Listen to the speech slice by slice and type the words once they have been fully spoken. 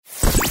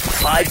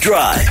5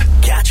 Drive.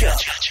 Catch up.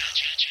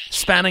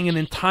 Spanning an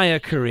entire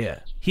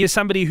career. He is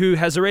somebody who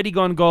has already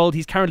gone gold.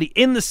 He's currently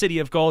in the city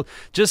of gold,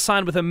 just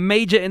signed with a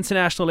major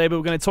international label.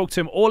 We're going to talk to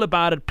him all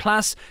about it,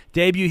 plus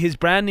debut his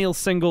brand new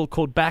single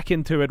called Back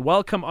Into It.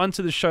 Welcome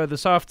onto the show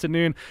this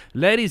afternoon.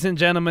 Ladies and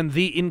gentlemen,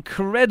 the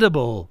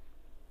incredible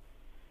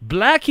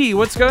Blxckie.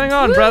 What's going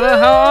on, brother?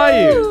 How are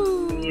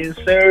you? Yes,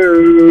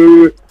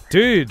 sir.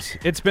 Dude,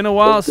 it's been a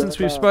while since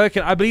we've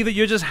spoken. I believe that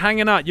you're just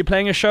hanging out. You're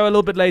playing a show a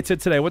little bit later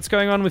today. What's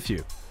going on with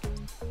you?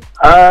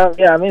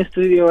 Yeah, I'm in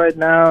studio right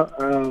now.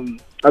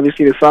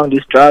 Obviously, the song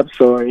just dropped,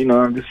 so,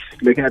 I'm just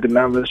looking at the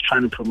numbers,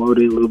 trying to promote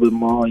it a little bit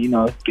more,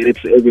 get it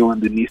to everyone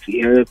that needs to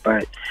hear it.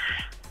 But,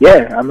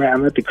 yeah, I'm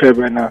at the crib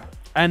right now.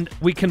 And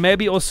we can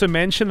maybe also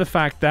mention the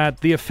fact that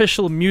the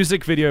official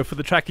music video for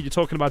the track that you're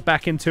talking about,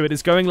 Back Into It,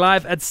 is going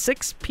live at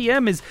 6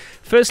 p.m.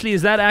 Firstly,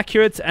 is that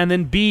accurate? And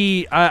then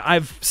B,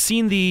 I've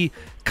seen the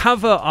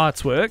cover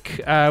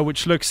artwork,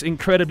 which looks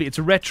incredibly, it's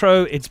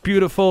retro, it's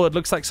beautiful, it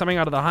looks like something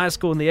out of the high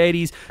school in the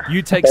 80s.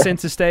 You take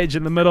center stage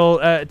in the middle.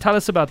 Tell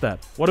us about that.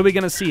 What are we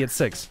going to see at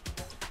 6?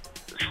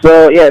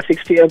 So, yeah,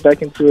 6 p.m.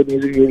 Back Into It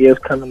music video is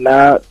coming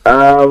out.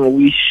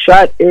 We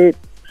shot it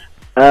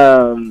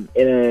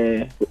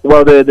the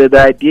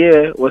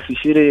idea was to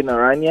shoot it in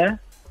Orania,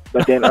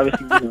 but then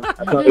obviously I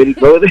can't really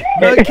go there.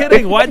 No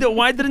kidding.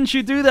 Why didn't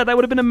you do that? That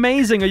would have been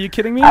amazing. Are you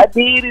kidding me? I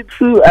needed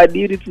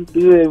to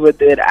do it, but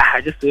then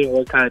I just didn't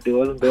work out. There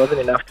wasn't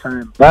enough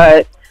time.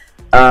 But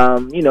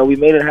we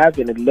made it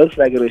happen. It looks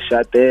like it was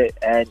shot there,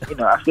 and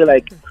I feel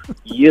like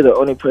you're the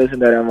only person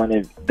that I'm on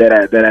it that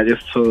I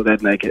just told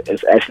that like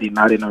it's actually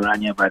not in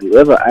Orania. But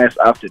whoever asks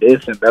after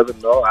this and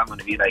doesn't know, I'm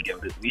gonna be like, yo,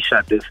 we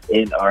shot this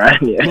in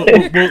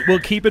Orania. We'll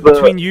keep it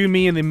between you,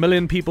 me, and the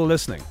million people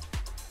listening.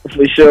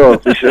 For sure.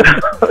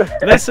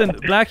 Listen,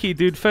 Blxckie,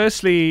 dude,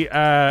 firstly,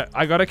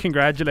 I got to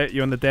congratulate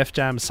you on the Def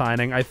Jam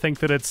signing. I think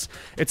that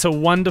it's a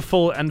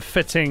wonderful and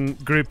fitting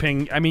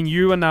grouping. I mean,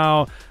 you are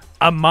now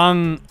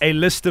among a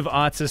list of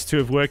artists who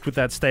have worked with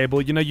that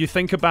stable. You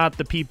think about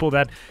the people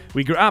that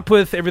we grew up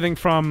with, everything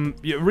from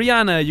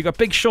Rihanna, you got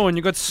Big Sean,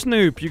 you got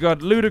Snoop, you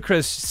got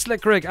Ludacris,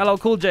 Slick Rick, LL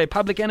Cool J,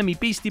 Public Enemy,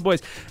 Beastie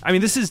Boys. I mean,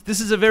 this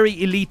is a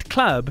very elite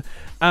club.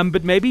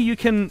 But maybe you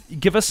can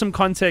give us some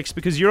context,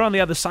 because you're on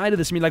the other side of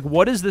this. I mean, like,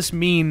 what does this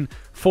mean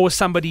for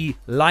somebody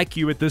like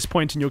you at this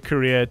point in your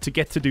career to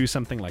get to do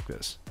something like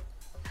this?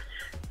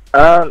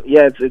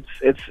 Yeah,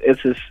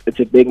 it's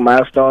a big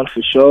milestone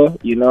for sure.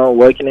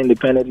 Working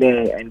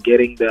independently and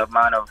getting the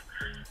amount of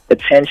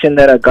attention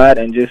that I got,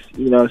 and just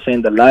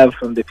saying the love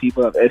from the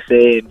people of SA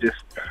and just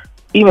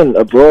even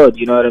abroad.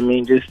 You know what I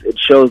mean? Just it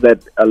shows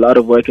that a lot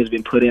of work has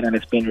been put in, and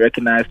it's been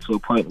recognized to a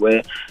point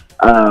where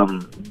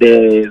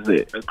there's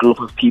a group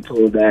of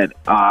people that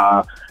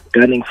are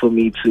gunning for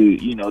me to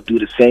do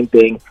the same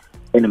thing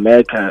in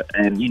America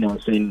and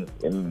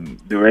in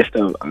the rest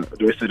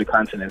of the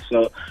continent.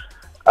 So.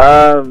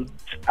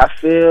 I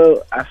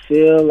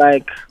feel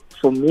like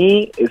for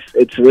me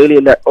it's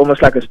really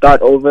almost like a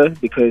start over,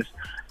 because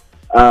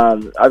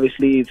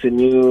obviously it's a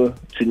new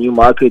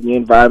market, new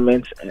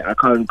environment, and I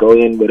can't go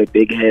in with a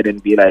big head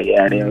and be like,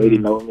 yeah, they already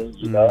know me.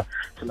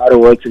 It's a lot of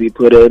work to be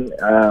put in,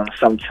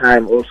 some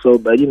time also,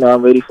 but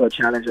I'm ready for a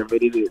challenge. I'm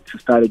ready to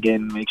start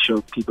again, make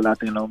sure people out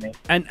there know me.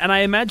 And I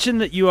imagine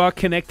that you are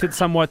connected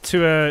somewhat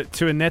to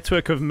a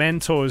network of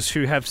mentors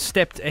who have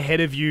stepped ahead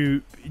of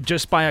you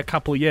just by a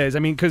couple years. I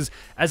mean, because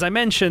as I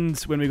mentioned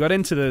when we got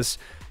into this,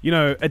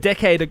 a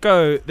decade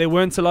ago, there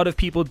weren't a lot of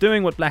people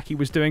doing what Blxckie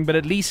was doing, but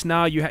at least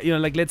now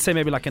like, let's say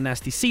maybe like a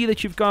Nasty C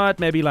that you've got,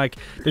 maybe like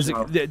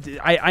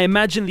I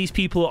imagine these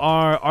people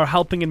are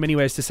helping in many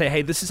ways to say,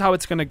 hey, this is how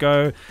it's going to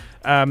go.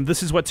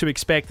 This is what to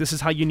expect. This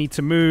is how you need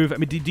to move. I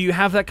mean, do you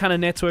have that kind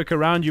of network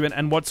around you,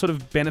 and what sort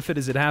of benefit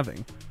is it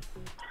having?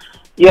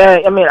 Yeah,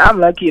 I mean, I'm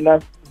lucky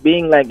enough.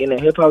 Being like in a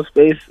hip hop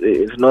space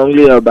is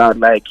normally about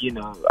like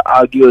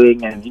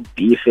arguing and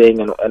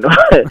beefing and all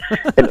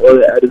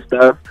the other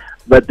stuff.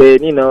 But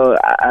then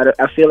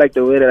I feel like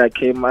the way that I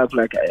came up,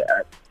 like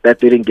that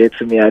didn't get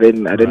to me. I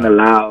didn't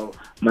allow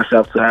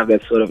myself to have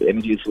that sort of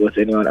energy towards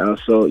anyone else.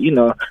 So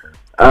through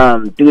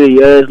the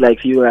years, like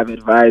people have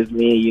advised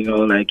me,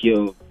 like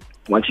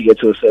once you get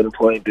to a certain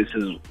point, this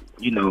is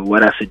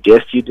what I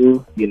suggest you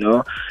do.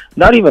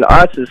 Not even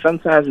artists.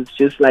 Sometimes it's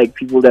just like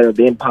people that have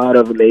been part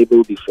of a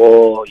label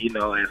before.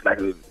 As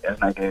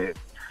like a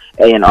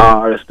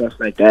A&R or stuff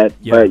like that.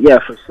 Yeah. But yeah,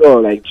 for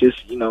sure, like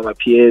just my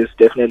peers.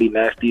 Definitely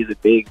Nasty is a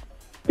big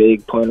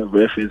point of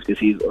reference, because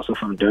he's also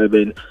from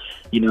Durban.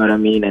 You know what I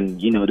mean? And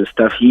the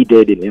stuff he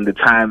did in the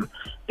time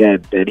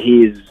that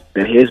he's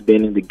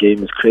been in the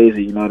game is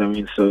crazy. You know what I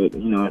mean? So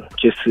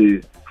just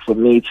for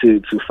me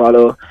to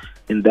follow.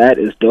 And that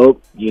is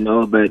dope,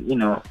 but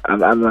I'm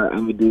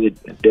gonna do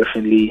it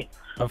definitely.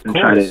 Of and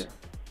course.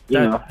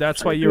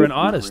 That's why you're an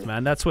artist,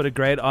 man. That's what a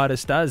great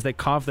artist does. They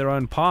carve their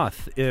own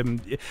path.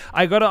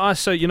 I got to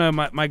ask, so,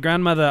 my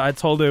grandmother, I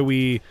told her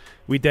we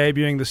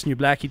debuting this new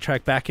Blxckie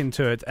track, Back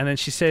Into It, and then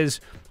she says,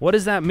 what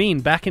does that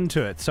mean, back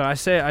into it? So I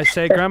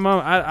say,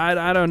 Grandma,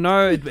 I don't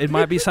know. It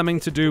might be something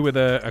to do with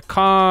a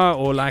car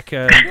or like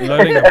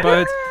loading a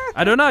boat.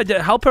 I don't know.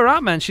 Help her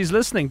out, man. She's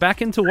listening.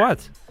 Back into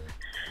what?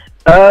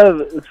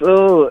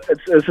 So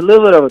it's a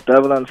little bit of a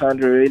double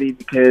entendre, really,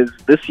 because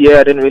this year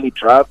I didn't really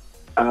drop.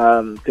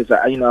 Because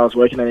I was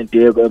working on a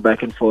deal, going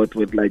back and forth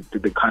with like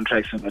the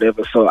contracts and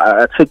whatever. So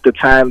I took the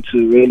time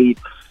to really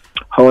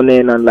hone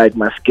in on like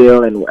my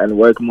skill and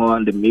work more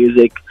on the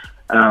music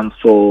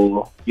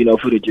for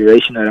the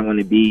duration that I want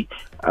to be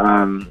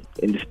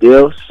in this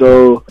deal.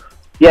 So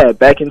yeah,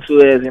 back into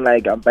it, as in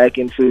like I'm back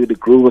into the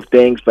groove of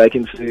things, back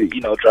into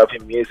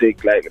dropping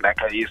music like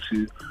I used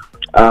to.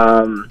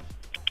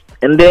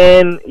 And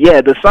then,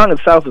 the song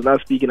itself is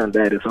not speaking on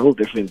that. It's a whole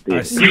different thing.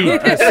 I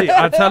see.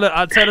 I'll tell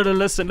her to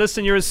listen.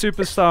 Listen, you're a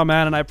superstar,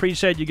 man, and I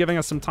appreciate you giving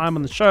us some time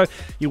on the show.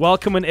 You're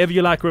welcome whenever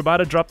you like. We're about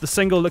to drop the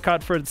single. Look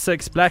out for it at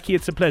 6. Blxckie,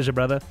 it's a pleasure,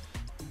 brother.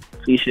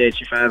 Appreciate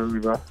you for having me,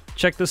 bro.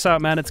 Check this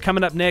out, man. It's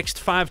coming up next.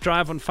 5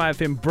 Drive on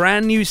 5FM.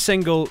 Brand new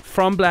single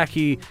from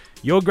Blxckie.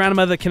 Your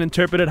grandmother can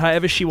interpret it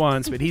however she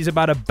wants, but he's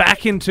about to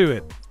back into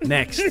it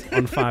next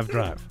on 5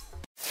 Drive.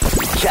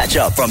 Catch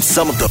up from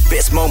some of the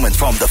best moments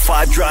from the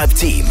 5 Drive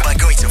team by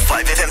going to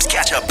 5FM's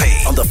catch-up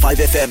page on the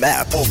 5FM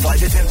app or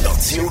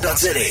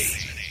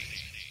 5FM.co.za.